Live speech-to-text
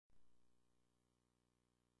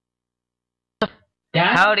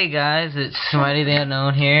Howdy guys, it's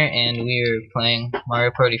MightyTheUnknown here, and we're playing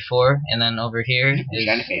Mario Party 4, and then over here is...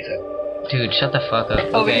 Shiny face hoe. Dude, shut the fuck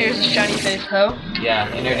up. Over okay. here's a shiny face hoe.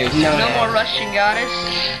 Yeah, introduce No yourself. more Russian goddess,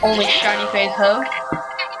 only shiny face hoe.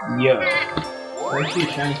 Yo. Where's your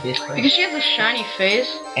shiny face hoe? Because she has a shiny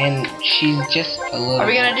face. And she's just a little... Are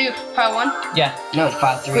we gonna do file 1? Yeah. No,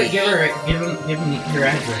 file 3. Wait, give me her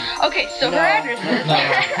address. Okay, so her address is...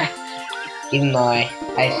 No. Even though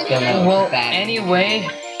I still know Well, it's bad. anyway...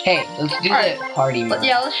 Hey, let's do the party mode.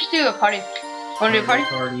 Yeah, let's just do a party. Wanna do a party?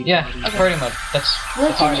 Yeah, party mode. That's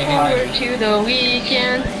Let's party forward mode. to the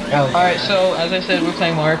weekend. Oh, Alright, so as I said, we're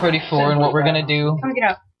playing Mario Party 4, and what we're gonna do Come get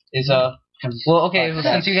out. is, well, okay, well,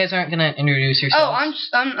 since you guys aren't gonna introduce yourselves...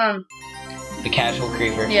 Oh, I'm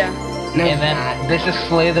TheCasualCreeper. yeah. no, And then this is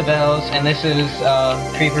SlayTheBells, and this is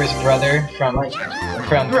Creeper's brother from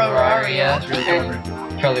Broraria.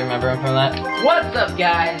 Probably remember him from that. What's up,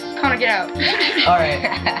 guys? Connor, get out. Alright.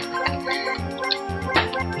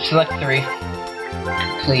 Select 3.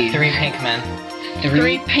 Please. 3 pink men.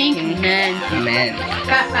 3 pink men. Men.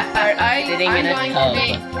 Alright, I'm going to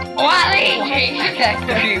be...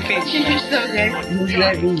 You're so good.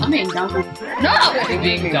 I'm being donkey. No!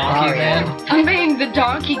 Being donkey man. I'm being the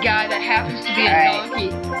donkey guy that happens to be a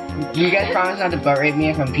donkey. You guys promise not to butt rape me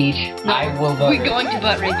if I'm Peach? No, I will vote. we're going to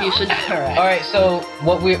butt rape you, so... Alright, so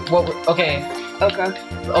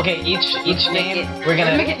okay, each game we're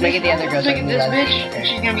gonna Make it the other girls. Make it this bitch.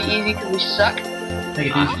 She's gonna be easy because we suck.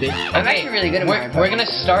 Take a douche, bitch. I'm actually really good at Mario we're Party. gonna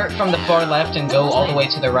start from the far left and go all the way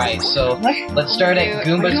to the right. So let's start at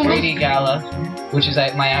Goomba's Greedy Gala, which is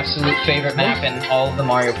my absolute favorite map in all of the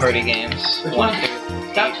Mario Party games. Which one?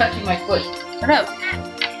 Stop touching my foot. Shut up.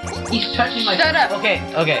 He's touching my Shut up. Okay.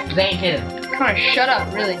 They ain't hit him. Connor, shut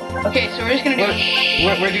up, really. Okay, so we're just gonna do...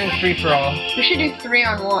 We're doing free for all. We should do 3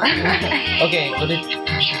 on 1. Okay,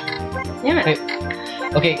 Damn it.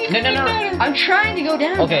 Okay, no. I'm trying to go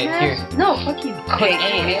down. Okay, dumbass. here. No, fuck you. Click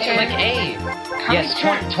A. Click A. Yes,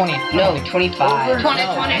 20. No, 25.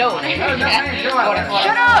 20. No.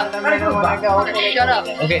 Shut up! Shut up.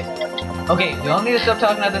 Okay, we all need to stop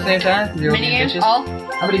talking at the same time. Minigames, all?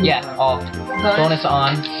 Yeah, all. Bonus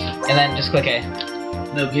on, and then just click A.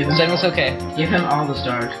 No, give him. Settings okay. Give him all the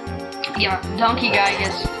stars. Yeah, donkey guy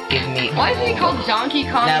gets... Give me. Why is he called Donkey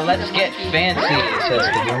Kong? Now let's get fancy, says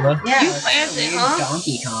the Goomba. Yeah, You fancy, weird huh?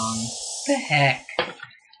 Donkey Kong. What the heck?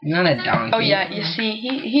 I'm not a donkey. Oh yeah, you see,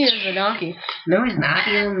 he is a donkey. No, he's not.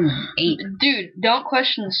 He's 8. Dude, don't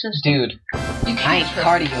question the system. Dude, I ain't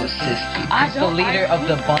part of your system. he's the leader of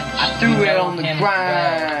the bunch. I threw it on the Him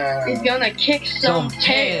ground. He's gonna kick some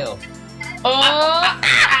tail. Oh!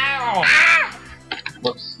 Oh!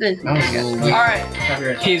 Whoops.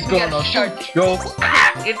 Alright. He's gonna shoot you.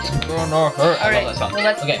 It's gonna hurt. I love that song. Well,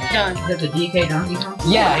 that's Okay. done. Is that the DK Donkey Kong?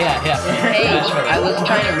 Yeah. Hey, I was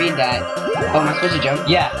trying to read that. Oh, am I supposed to jump?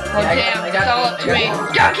 Yeah. Oh damn, it's all up to me.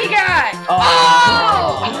 Donkey guy!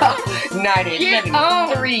 Oh! 97.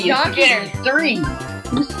 Oh, 3. donkey. 3.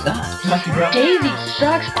 Daisy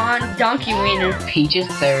sucks on Donkey Wiener. Peach is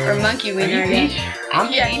 3rd. Or Monkey Wiener, I guess.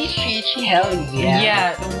 I'm Yeah, Peach. he's Peach. Hell yeah.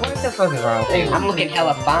 Yeah. What the fuck is wrong with you? I'm looking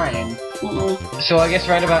hella fine. So I guess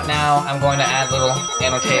right about now I'm going to add little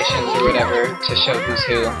annotations or whatever to show who's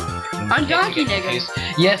who. I'm Donkey Nigga.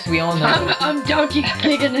 Yes, we all know. I'm Donkey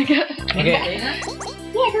Nigga. Okay.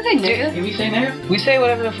 Yeah, I can say nigga. Did we say nigga? We say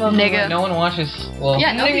whatever the fuck. Nigga. No one watches. Well,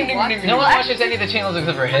 Yeah, nobody watches. no one watches any of the channels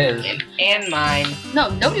except for his. And mine. No,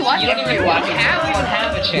 nobody watches. You don't even watch watch. it. I don't even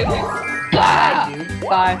have a channel.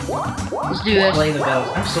 Bye. Let's do this. Play the bells.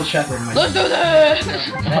 I'm still chuckling my Let's do this.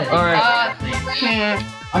 Alright.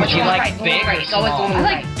 I'm But you like big or small? I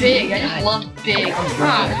like big. I just love big.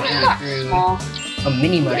 Not small. A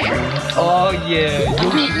mini mushroom. Oh yeah.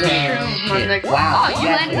 Mushrooms, my nigga. Wow. Oh, you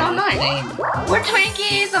landed on mine. We're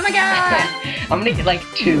Twinkies. Oh my god. I'm gonna get like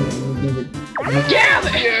 2. Damn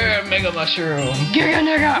it. Yeah, mega mushroom. Give me a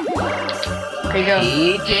nigga. Okay, go.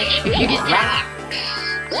 Bitch. If you get rocks.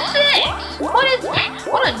 6.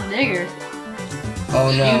 What a nigger. Oh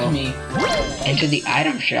Excuse no. me. Enter the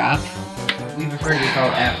item shop. We prefer to be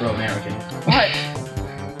called Afro-American. What?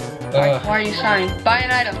 Why are you signing? Buy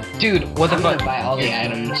an item. Dude, what the I'm fuck? gonna buy all the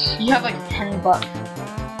items. You have like $10.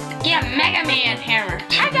 Get a Mega Man hammer.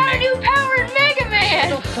 I got a new powered Mega Man.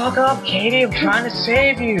 Shut the fuck up, Katie. I'm trying to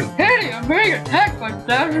save you. Katie, I'm being attacked by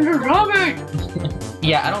thousands of zombies.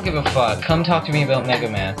 Yeah, I don't give a fuck. Come talk to me about Mega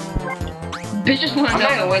Man. Bitches wanna I'm know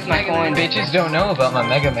not gonna waste my Mega Man. coin. Bitches don't know about my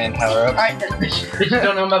Mega Man power-ups. Alright then, bitch. Bitches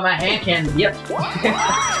don't know about my hand cannon. Yep.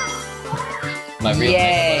 My real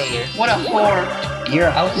Yay. What a whore. You're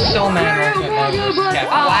I was so mad when Marvel vs. Capcom.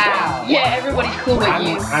 Wow. Yeah, everybody's cool with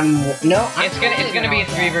you. It's It's gonna be a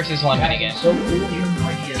 3 versus 1 minigame. So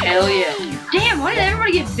cool. Hell yeah. Damn, why did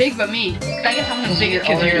everybody get big but me? I guess I'm the biggest.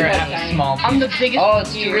 Because you're a small. I'm the biggest. Oh,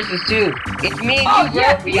 it's 2 versus 2. It's me and Oh, you, bro.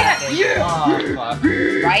 yeah, We got this. yeah. Oh, fuck.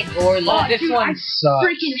 Right or left? This dude, one I sucks.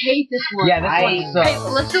 freaking hate this one. Yeah, this one Hey,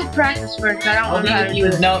 sucks. let's do practice first. I don't know how to do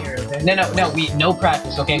it. No, no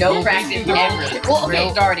practice, okay? No practice ever. Well, We're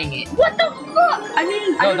okay. starting it. What the fuck? I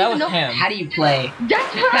mean, I No, don't that even was know. him. How do you play?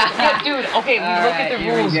 That's Yeah, dude, okay, we look at the Alright,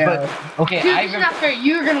 here we rules, go. but... Okay, Dude, I it's not fair.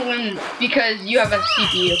 You're gonna win because you have a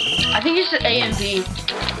CPU. I think it's just A and B.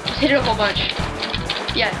 Just hit it a whole bunch.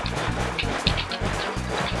 Yeah.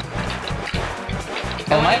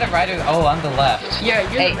 Am I the right or... Oh, I'm the left. Yeah,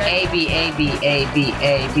 you're Hey, the red. A, B, A, B, A, B,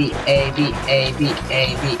 A, B, A, B, A, B, A,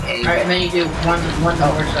 B, A. Alright, and then you do one north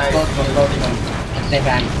side. Both of them, both of them. At the same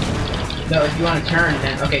time. No, if you want to turn,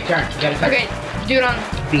 then okay, turn. You gotta turn. Okay, do it on.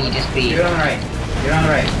 B, just B. Do it on the right. Do it on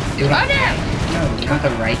the right. Do it Oh on the damn! right. No, not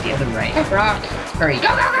the right, the other right. Oh, rock. Hurry.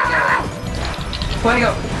 Go, go, go, go, go!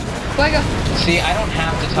 Fuego. Fuego. See, I don't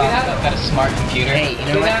have to talk because I've got a smart computer. Hey, you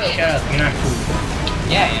know what? Shut up. You're not cool.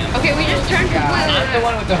 Yeah, I am. Okay, we just turned completely. I'm the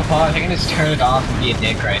one with the pause. I can just turn it off and be a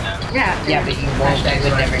dick right now. Yeah. Yeah, but you won't. I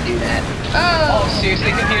would never do that. Oh, Oh.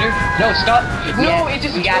 seriously, computer? No, stop. No, it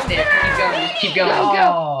just... We got this. Keep going. Just keep going. Go,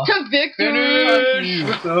 Oh. go. To victory.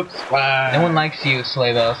 Oops. No one likes you,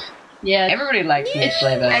 SlayTheBells. Yeah. Everybody likes me, It's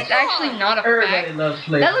SlayTheBells. It's actually not a Everybody fact. loves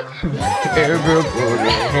That flavor. looks.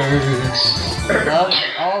 Love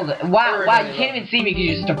all the. Wow, you can't even see me because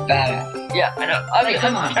you're just a badass. Yeah, I know. I mean,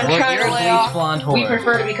 Come on. I'm Look, trying you're to a lay bleach off. blonde We whore.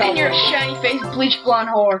 prefer to be called. And you're a shiny face, bleach blonde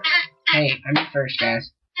whore. Hey, I'm first, guys.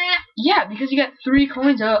 Yeah, because you got 3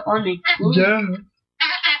 coins on me. Ooh.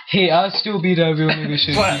 Hey, I'll still beat everyone in this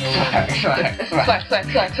shit. Swag. Swag, swag,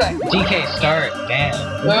 swag, swag. DK, start.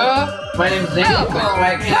 Damn. My name's Zane. Oh, My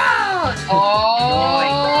swag. down!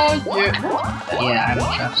 Oh, yeah. Yeah, I'm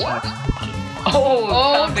a trap sucks.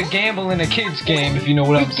 Oh, time to gamble in a kid's game, if you know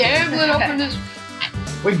what I'm We're saying. gambling up in this.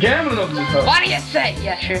 We're gambling over this house. What do you say?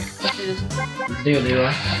 Yeah, sure. Let's do this. Let's do it, Leroy.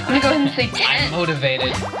 I'm gonna go ahead and say I'm 10.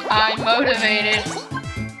 motivated. I'm motivated.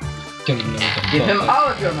 Don't know what the Give him fuck. all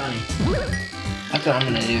of your money. That's what I'm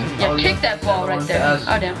gonna do. Yeah, kick that ball right there.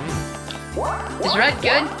 Oh, damn. Is red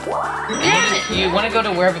good? Damn it! You want to go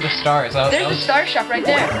to wherever the star is. There's a star shop right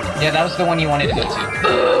there. Yeah, that was the one you wanted to go to.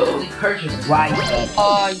 Holy purchases. Why you said?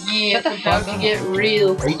 Oh, yeah. Shut the it's about fuck to up. get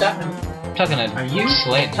real. Are you talking? I'm talking to Are you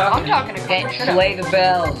Slate. I'm talking? talking to Hey, Connor. Shut up.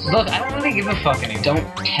 SlayTheBells. Look, I don't really give a fuck anymore. Don't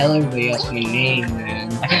tell everybody else my name,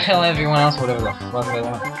 man. I can tell everyone else whatever the fuck they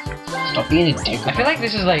want. Stop being a dick. I feel like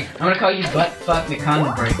this is like... I'm gonna call you butt fuck the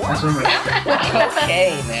condom break. That's what I'm gonna.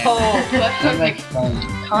 Okay, man. Oh, Sounds like fun.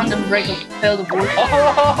 condom break and fail the board.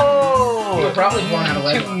 Oh! You were probably born out of 2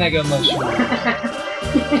 wedlock. mega mushrooms.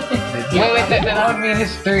 Wait, that would mean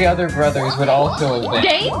his 3 other brothers would also have been.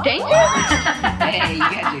 Dane? Dane? Hey, you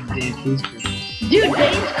guys are dead. Please. Dude,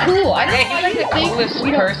 Dane's cool. I don't Hey, know he's why like you the think coolest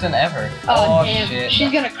we don't. person ever. Oh, damn. Shit.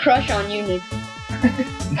 She's gonna crush on you, Nick.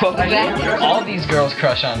 What was that? All these girls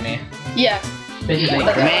crush on me. Yeah. Bitches ain't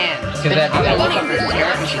crap. Man. Because that I'm gonna look funny. up her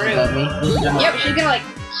skirt and she's above me. Yeah, but she's gonna like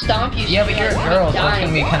stomp you. Yeah, but you're a girl, so it's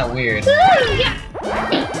gonna be kind of weird.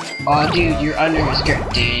 Oh, dude, you're under her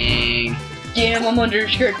skirt. Dang. Damn, I'm under her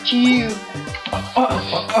skirt too.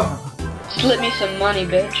 Oh. Slip me some money,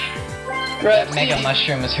 bitch. That Right. mega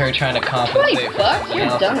mushroom is her trying to compensate for bucks? something You're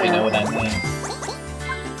else, if you dumb. know what I mean.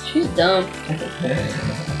 She's dumb.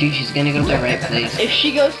 Dude, she's gonna go to the right place. If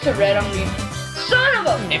she goes to red, I'm gonna. Son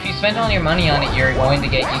of a. If you spend all your money on it, you're going to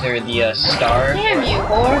get either the star. Damn you,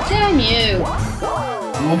 whore. Damn you.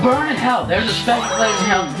 Well, burn in hell. There's a special place in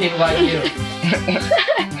hell for people like you.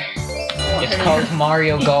 It's called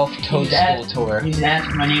Mario Golf Toadstool Tour. You should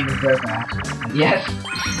ask my name is DerpAss. Yes.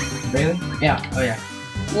 Really? Yeah. Oh yeah.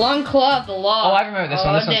 Long claw of the law. Oh, I remember this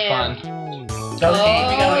one. This one's damn. fun.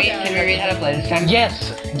 Okay, yeah. can we read how to play this time? Yes!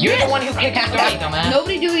 You're the one who picked the story, dumbass.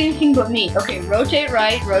 Nobody do anything but me. Okay, rotate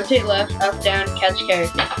right, rotate left, up, down, catch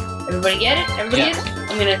character. Everybody get it? Everybody get it?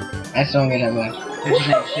 I'm gonna. I still don't get that much. Bitches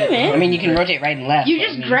ain't shit. man? I mean, you can rotate right and left. You but I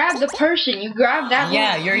just mean- grab the person. You grab that.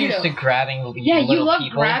 Yeah, little you're used to Cheeto. grabbing Yeah, you little love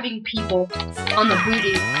people. grabbing people on the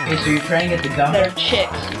booty Okay, so you're trying to get the that gum. are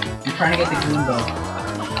chicks. You're trying to get the Goombos.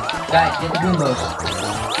 Guys, get the Goombos.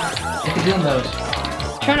 Get the Goombos.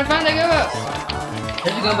 Trying to find the Goomba.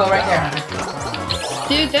 There's a Goombo right there, Hunter.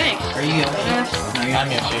 Dude, thanks. Are you Yoshi? Dumbass. No, you're I'm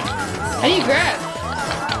not. Yoshi. How do you grab?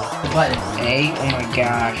 The button. Hey, oh my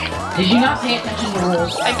gosh. Did you not pay attention to the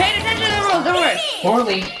rules? I paid attention to the rules. Don't worry.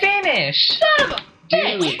 Poorly. Finish! Son of a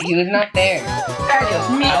Dude, bitch. he was not there.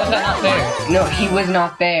 How was that not fair? No, he was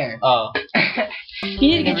not there. Oh, You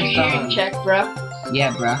need to get Never your saw hearing him. checked, bro.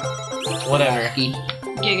 Yeah, bruh. whatever. He-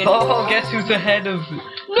 Giggity. Oh, guess who's ahead of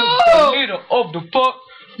No! the leader of the fuck?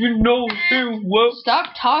 You know him well.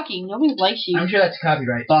 Stop talking. Nobody likes you. I'm sure that's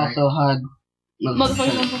copyright. It's also hard.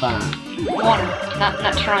 Motherfucker. Water.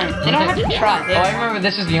 Not trying. They don't have to try. Oh, I remember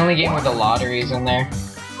this is the only game where the lottery's in there.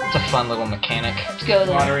 It's a fun little mechanic. Let's go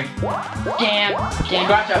there. Lottery. Damn.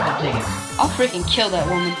 Scratch out the tickets. I'll freaking kill that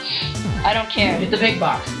woman. I don't care. It's the big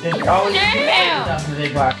box. There's always Damn! stuff in the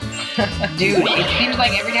big box. Dude, it seems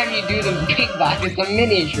like every time you do the big box, it's a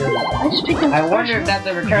miniature. I just picked the I wonder if that's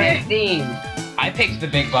a recurring theme. I picked the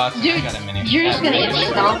big box. And Dude, I got a mini. you're just gonna get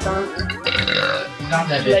stomped on. Stop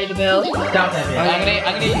that Slay bitch. the bells. Stop that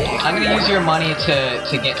bitch. I'm gonna use your money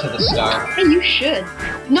to get to the star. Hey, you should.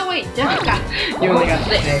 No, wait, don't. You only got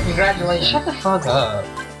 6. Congratulations. Shut the fuck up.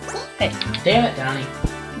 Damn it, Donnie.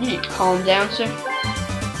 You need to calm down, sir.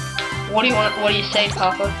 What do you want? What do you say,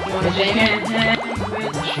 Papa? You want to say me?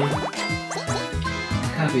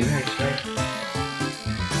 Copyright, right?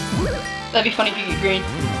 That'd be funny if you get green.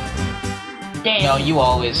 Damn. No, you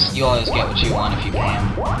always get what you want if you pay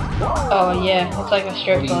him. Oh yeah, it's like a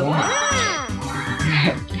strip club.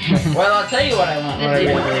 Well, I'll tell you what I want. What I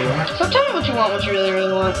really want. So tell me what you want. What you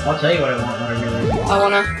really want. I'll tell you what I want. What I really want.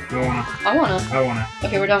 I wanna. I wanna.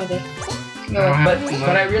 Okay, we're done with it. Go ahead.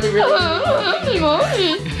 But I really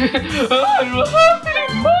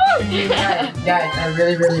guys, I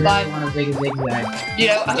really want a big zigzag. You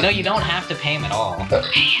know, You know, you don't have to pay him at all.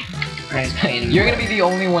 Right. You're gonna be the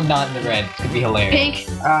only one not in the red. It's gonna be hilarious.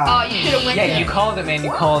 Pink. Oh, you should have went. Yeah, you called it, man.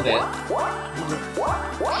 You called it.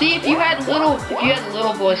 See, if you had little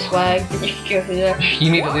boy swag, then you could go through there.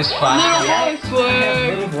 You need at least 5. Little boy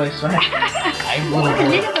swag. Little boy swag. I'm little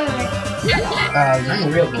boy. I'm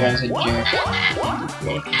a real boy. Guy's a jerk.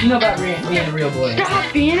 You know about being a real boy.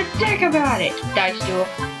 Stop being a dick about it. Dice duel.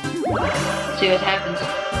 See what happens.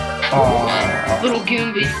 Oh. Little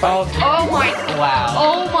Goomba. Oh Oh my. wow.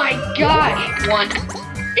 Oh my gosh. One.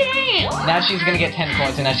 Damn. Now she's gonna get 10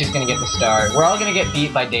 points, and now she's gonna get the star. We're all gonna get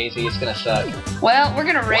beat by Daisy. It's gonna suck. Well, we're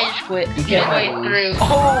gonna rage quit midway through.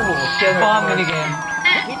 Oh! Bomb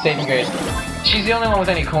minigame. Saving grace. She's the only one with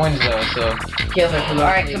any coins though, so Kill her for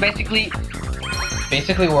Alright, so basically,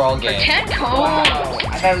 we're all gay. 10 coins. wow. I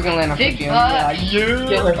thought I was gonna land on Big 50. bucks.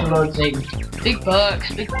 Kill her for Lord Satan. Big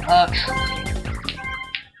bucks. Big bucks.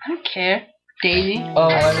 I don't care. Daisy. Oh,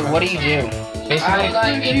 So what do you do? basically,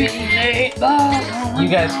 you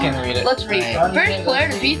guys can read it. Let's read. First player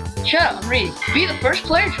to beat. Shut up, I'm reading. Be the first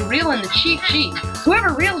player to reel in the cheap sheet.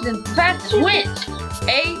 Whoever reels in fastest wins.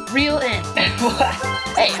 A, reel in.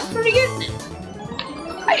 Hey, I'm pretty good at this.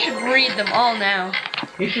 I should read them all now.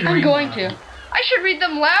 You should I'm read going them. to. I should read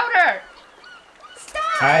them louder.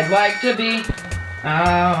 I'd like to be.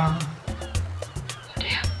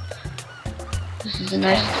 This is a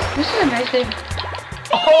nice day.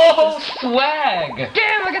 Oh, swag!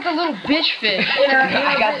 Damn, I got the little bitch fish.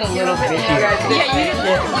 I got the little bitch.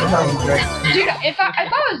 Dude, if I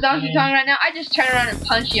was Donkey Kong right now, I'd just turn around and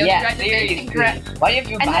punch you Yeah, right in the face and grab. why do you have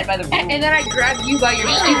to abide by the rules? And then I'd grab you by your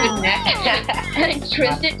stupid neck and I'd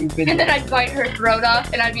twist it, and then I'd bite her throat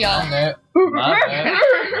off, and I'd be all.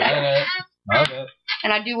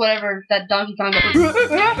 And I'd do whatever that Donkey Kong does.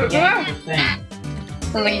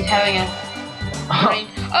 Sounds like he's having a brain.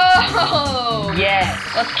 Oh! Yes.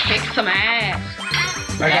 Let's kick some ass.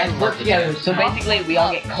 Alright guys, work together. So basically, we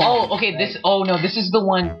all get cold. Oh, okay. This is the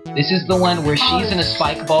one. This is the one where she's in a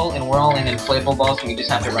spike ball and we're all in inflatable balls, and we just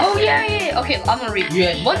have to run. Oh yeah. Okay, I'm gonna read.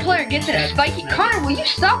 Yeah. One player gets in a spiky. Connor, will you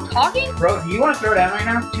stop talking? Bro, do you want to throw down right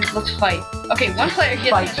now? Dude, let's fight. Okay, one player gets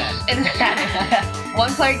Fight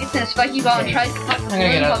one player gets in a spiky ball and tries to fuck the gonna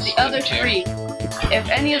get balloon out of of the other the chair. 3. If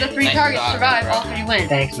any of the 3 Nice targets shot, survive, bro. all 3 win.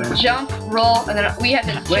 Thanks, man. Jump, roll, and then we have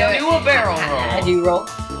to Do a barrel roll. I do roll.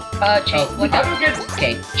 change.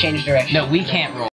 Okay, change direction. No, we can't roll.